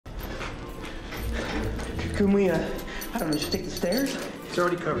Can we, I don't know, just take the stairs? It's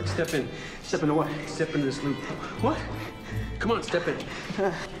already covered. Step in. Step into what? Step into this loop. What? Come on, step in.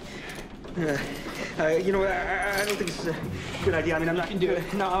 You know what? I don't think this is a good idea. I mean, I'm not.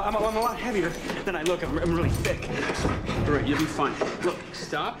 No, I'm a lot heavier than I look. I'm really thick. All right, you'll be fine. Look,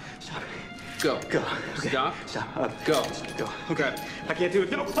 stop. Stop. Go. Go. Okay. Stop. Stop. Go. Go. Okay. I can't do it.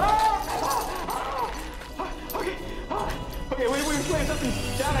 No. Okay. Okay, wait, slam something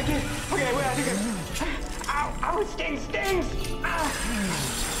down. I can't. Okay, wait, I think Ow, it stings.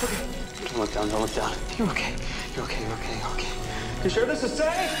 Okay. Don't look down. You're okay. You sure this is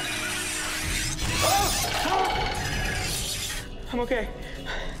safe? I'm okay.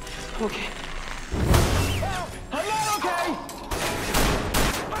 I'm not okay!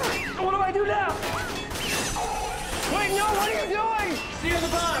 What do I do now? Wait, no, what are you doing? See you at the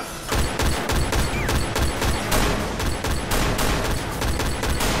bottom.